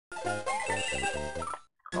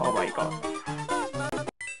my god.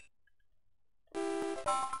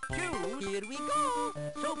 Here we go!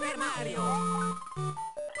 Super Mario!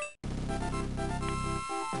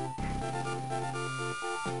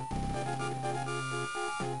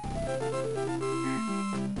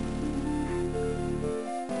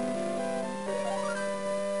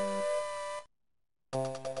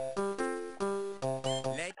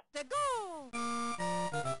 Let's go!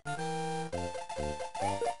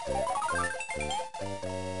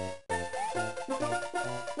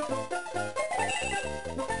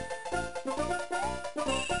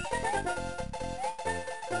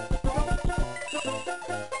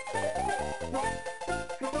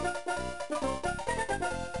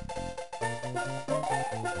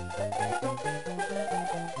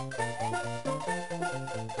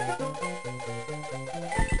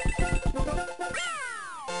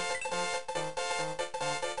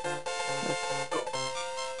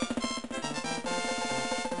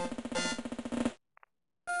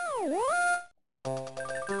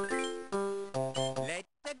 Let's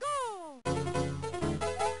go!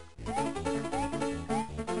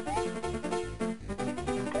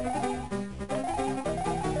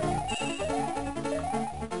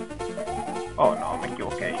 Oh no, me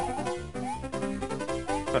equivoqué.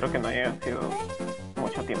 Espero que no haya sido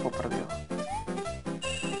mucho tiempo perdido.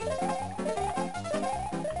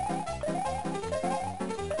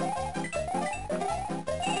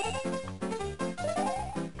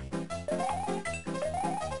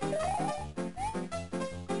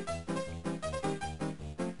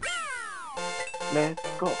 Let's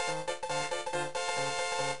go.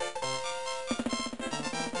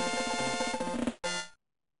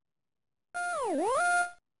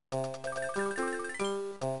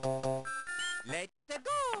 Let's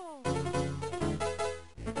go!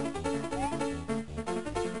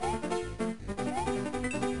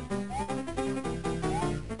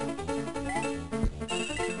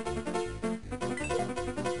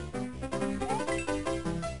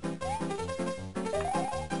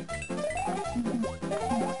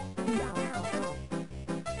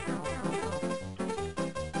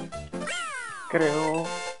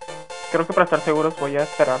 Creo que para estar seguros voy a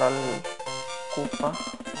esperar al Koopa.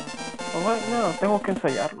 Oh, bueno, no, tengo que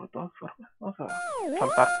ensayarlo de todas formas. Vamos a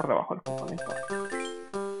saltar por debajo del Koopa, no importa.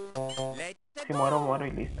 Let's Si muero, muero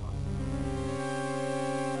y listo.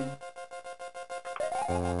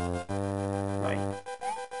 Ahí.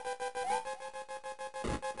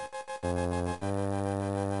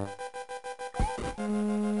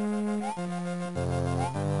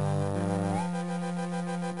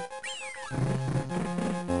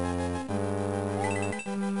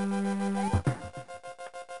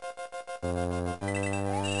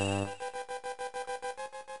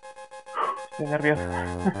 Estoy nervioso.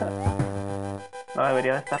 No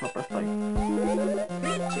debería de estarlo, pero estoy.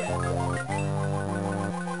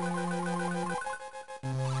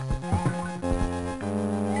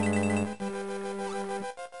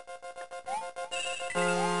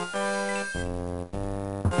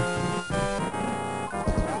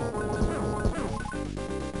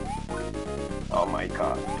 Oh my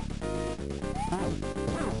god.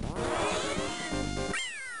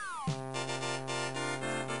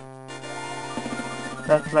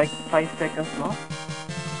 That's like 5 seconds lost,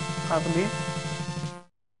 I believe.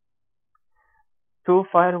 2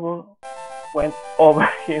 fireballs went over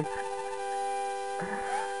him.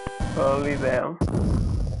 Holy damn.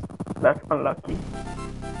 That's unlucky.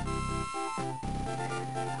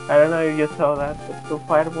 I don't know if you saw that, but 2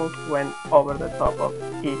 fireballs went over the top of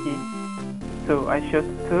Iki. 2. I shot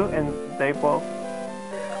 2 and they both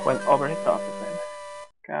went over the top of him.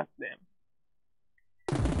 God damn.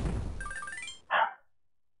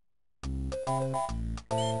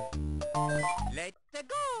 Let's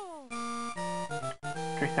go!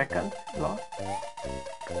 3 seconds lost.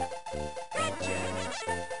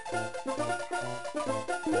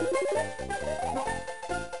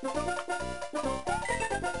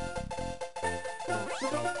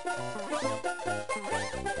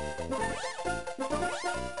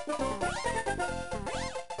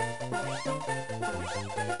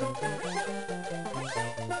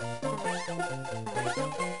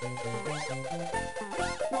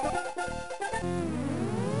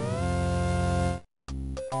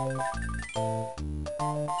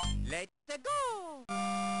 Let's go!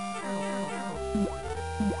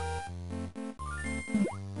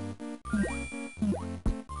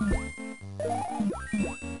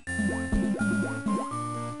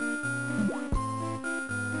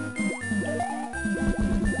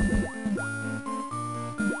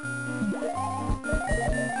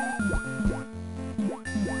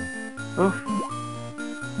 Uf.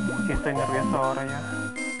 Sí estoy nervioso ahora ya.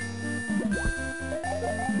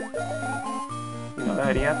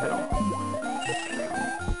 debería, pero...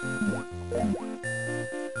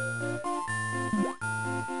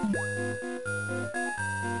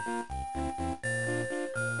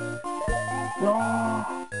 No.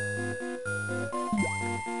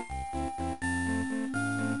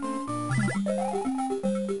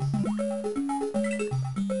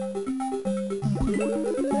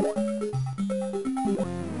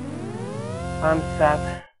 I'm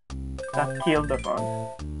sad. That killed the run.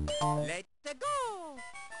 Let's go.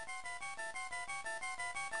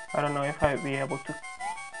 I don't know if I'll be able to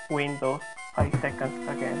win those 5 seconds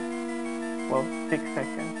again. Well, 6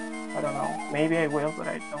 seconds. I don't know. Maybe I will, but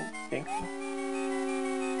I don't think so.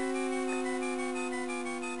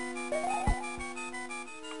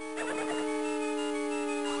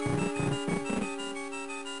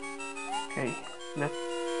 Okay, let's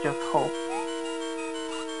just hope.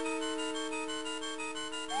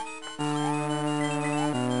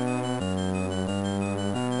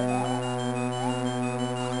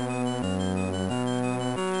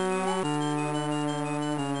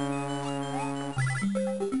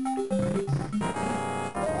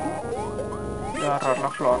 Voy a agarrar la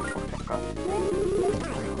flor por si acaso.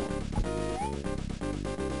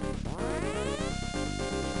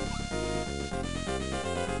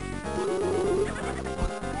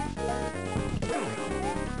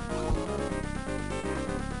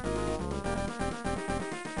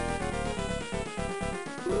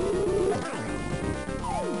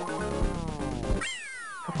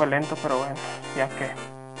 Eso fue lento, pero bueno, ya que,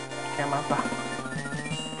 ¿qué más da?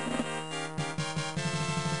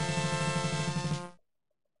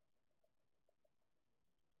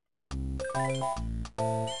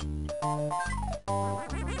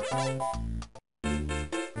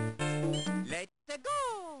 Let's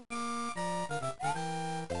go.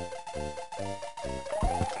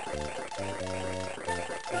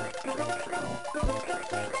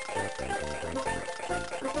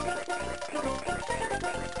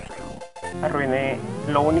 Arruiné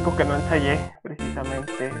lo único que no ensayé,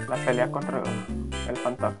 precisamente la pelea contra el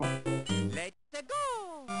fantasma. Let's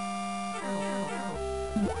go.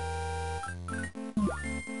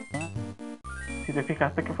 Si te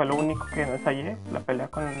fijaste que fue lo único que no ensayé, la pelea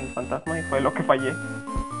con el fantasma, y fue lo que fallé.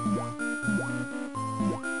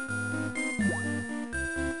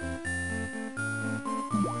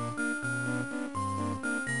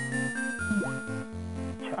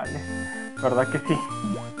 Chale, ¿verdad que sí?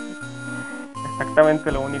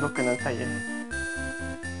 Exactamente lo único que no ensayé.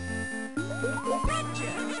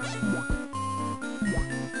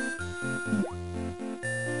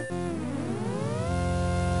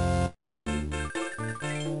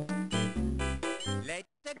 Let's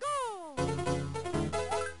go.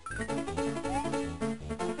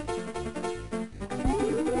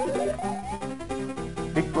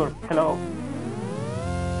 Victor, hello.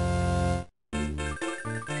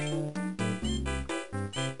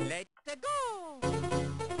 Let's go.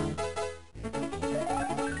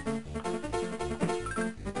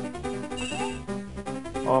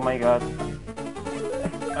 Oh my god.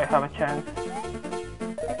 I have a chance.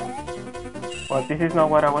 Well, this is not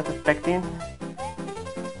what I was expecting,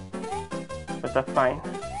 but that's fine.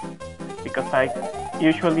 Because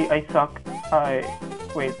usually I suck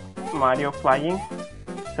with Mario flying,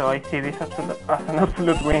 so I see this as an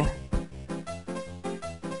absolute win.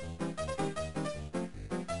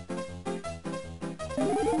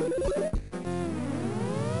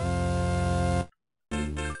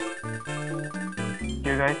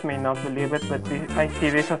 You guys may not believe it, but I see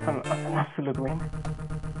this as an absolute win.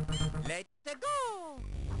 Let's go.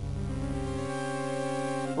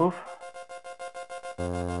 Oof.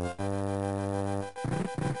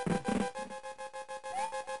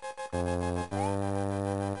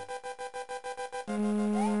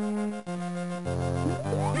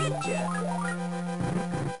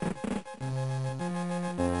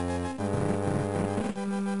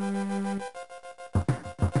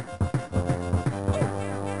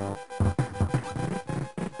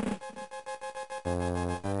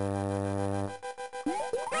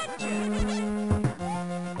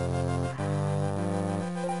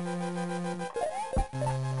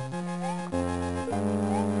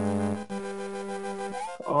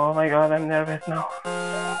 Oh my god, I'm nervous now.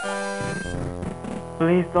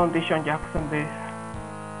 Please don't Deshaun Jackson this.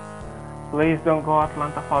 Please don't go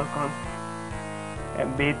Atlanta Falcons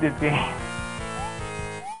and beat this game.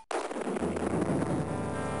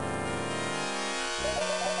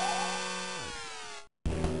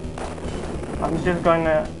 I'm just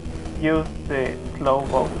gonna use the slow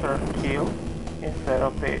Bowser skill instead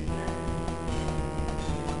of the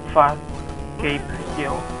fast cape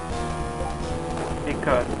skill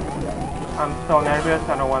because I'm so nervous,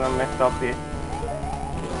 I don't want to mess up this.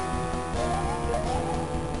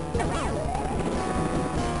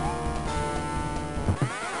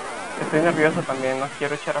 Estoy nervioso también, no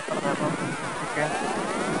quiero echar a perderlo, así que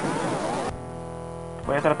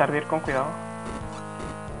voy a tratar de ir con cuidado.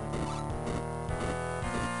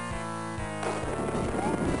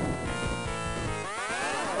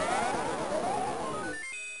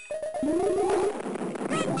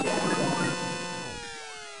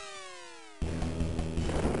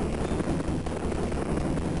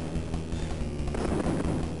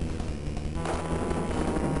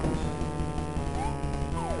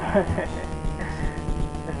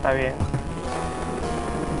 Está bien.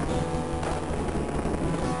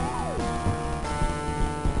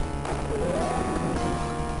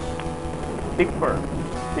 Bigford,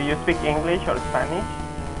 do you speak English or Spanish?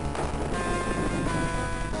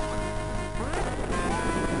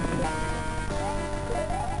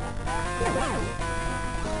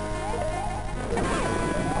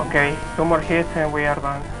 Okay, 2 more hits and we are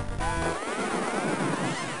done.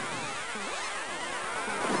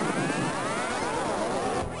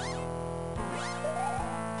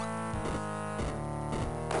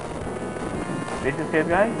 This is it,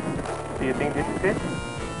 guys? Do you think this is it?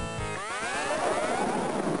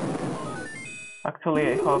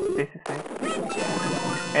 Actually, I hope this is it.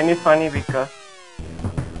 And it's funny because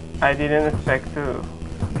I didn't expect to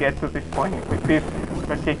get to this point with this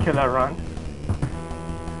particular run.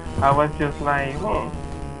 I was just like,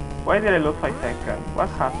 why did I lose 5 seconds? What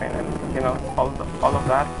happened? And you know, all of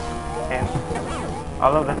that, and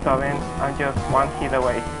all of a sudden, I'm just 1 hit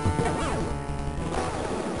away.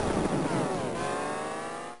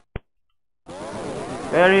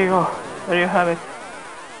 There you go. There you have it.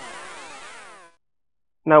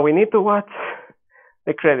 Now we need to watch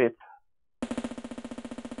the credits.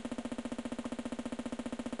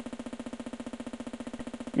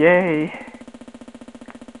 Yay!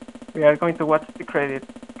 We are going to watch the credits,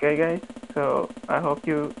 okay guys? So I hope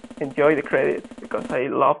you enjoy the credits because I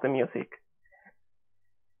love the music.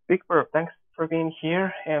 Big Bird, thanks for being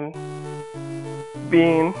here and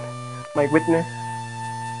being my witness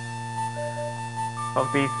of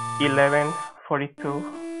this 11:42.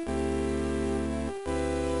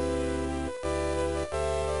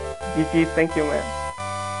 GG, thank you, man.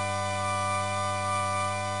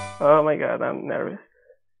 Oh my god, I'm nervous.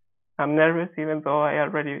 I'm nervous even though I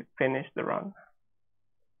already finished the run.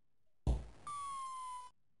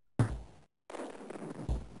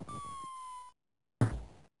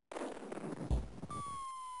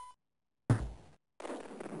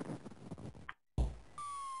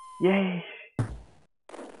 Yay!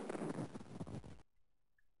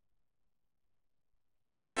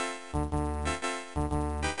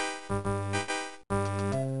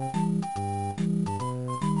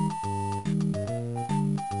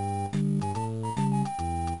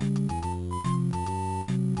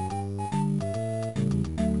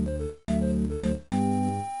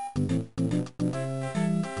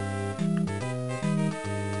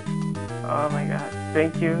 Oh my god,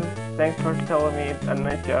 thank you. Thanks for telling me a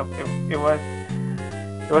nice job. It was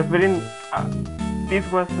very, this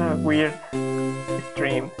was a weird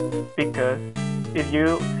stream because if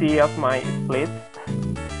you see up my splits,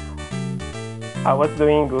 I was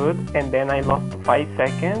doing good and then I lost 5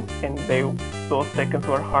 seconds and those seconds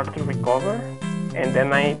were hard to recover, and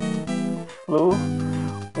then I flew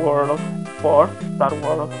World of Sports, Star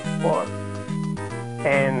World of Sports,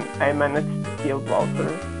 and I managed to kill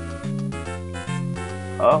Bowser.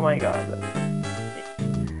 Oh my god.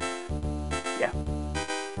 Yeah.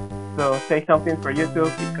 So say something for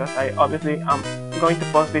YouTube because I'm going to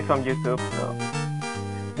post this on YouTube. So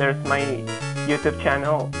there's my YouTube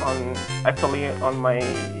channel on my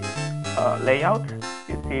layout.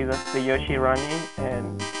 You see that's the Yoshi running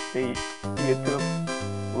and the YouTube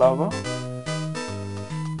logo.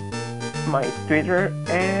 My Twitter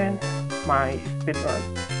and my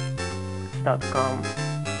speedrun.com.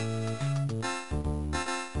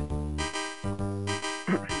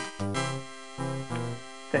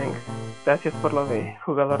 Thanks. Gracias por lo de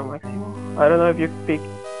jugador máximo. I don't know if you speak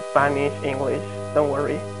Spanish, English, don't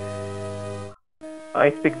worry.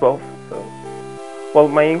 I speak both, so... Well,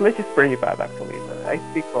 my English is pretty bad actually, but I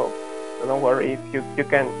speak both. So don't worry, if you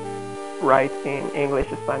can write in English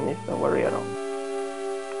or Spanish, don't worry at all.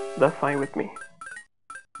 That's fine with me.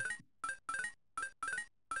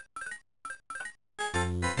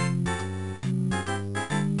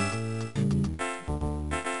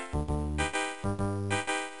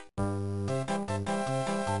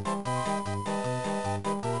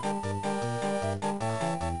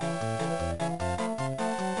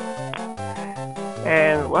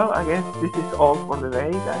 And well, I guess this is all for the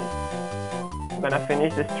day, guys. I'm gonna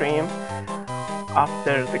finish the stream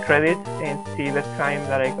after the credits and see the time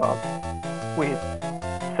that I got with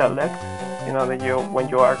select. You know that when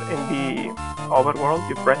you are in the overworld,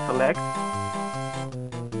 you press select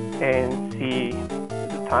and see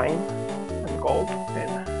the time and gold,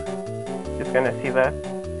 and just gonna see that.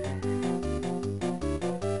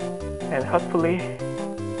 And hopefully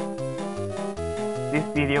this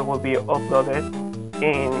video will be uploaded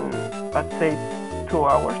in, let's say, 2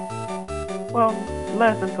 hours. Well,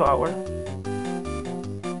 less than 2 hours.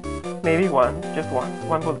 Maybe one, just one.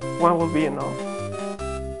 One will be enough.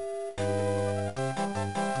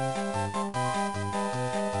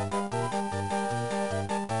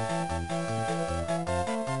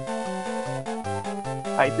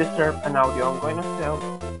 I deserve an audio. I'm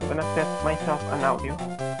gonna set myself an audio.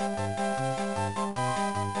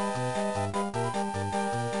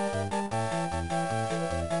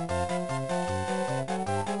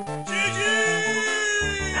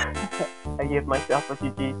 I give myself a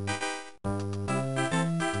GG.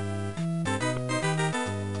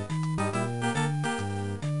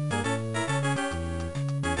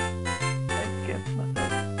 I give myself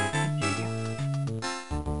a GG.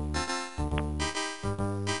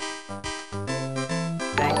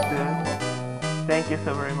 Thank you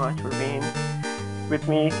so very much for being with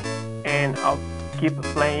me, and I'll keep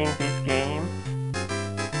playing this game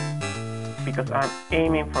because I'm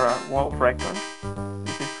aiming for a world record.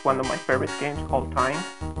 This is one of my favorite games all time.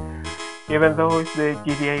 Even though it's the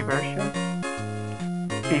GTA version,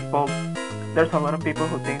 there's a lot of people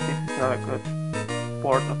who think this is not a good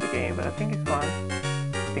port of the game, but I think it's fun.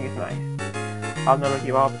 I think it's nice. I'll never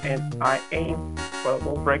give up, and I aim for a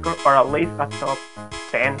world record, or at least a top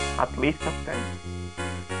 10, at least top 10.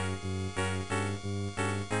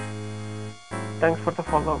 Thanks for the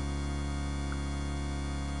follow.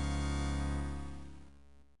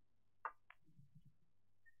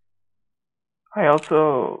 I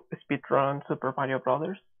also speedrun Super Mario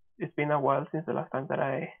Brothers. It's been a while since the last time that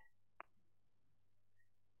I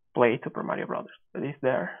played Super Mario Brothers, but it's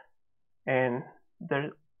there. And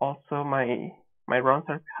there's also my runs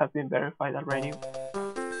have been verified already.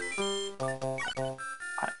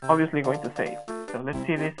 I'm obviously going to save. So let's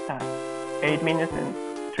see this stat. 8 minutes and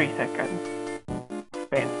 3 seconds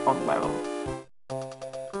spent on level.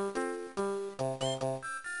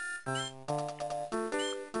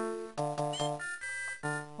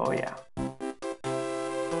 Oh yeah.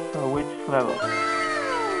 So which level?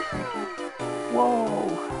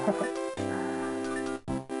 Whoa!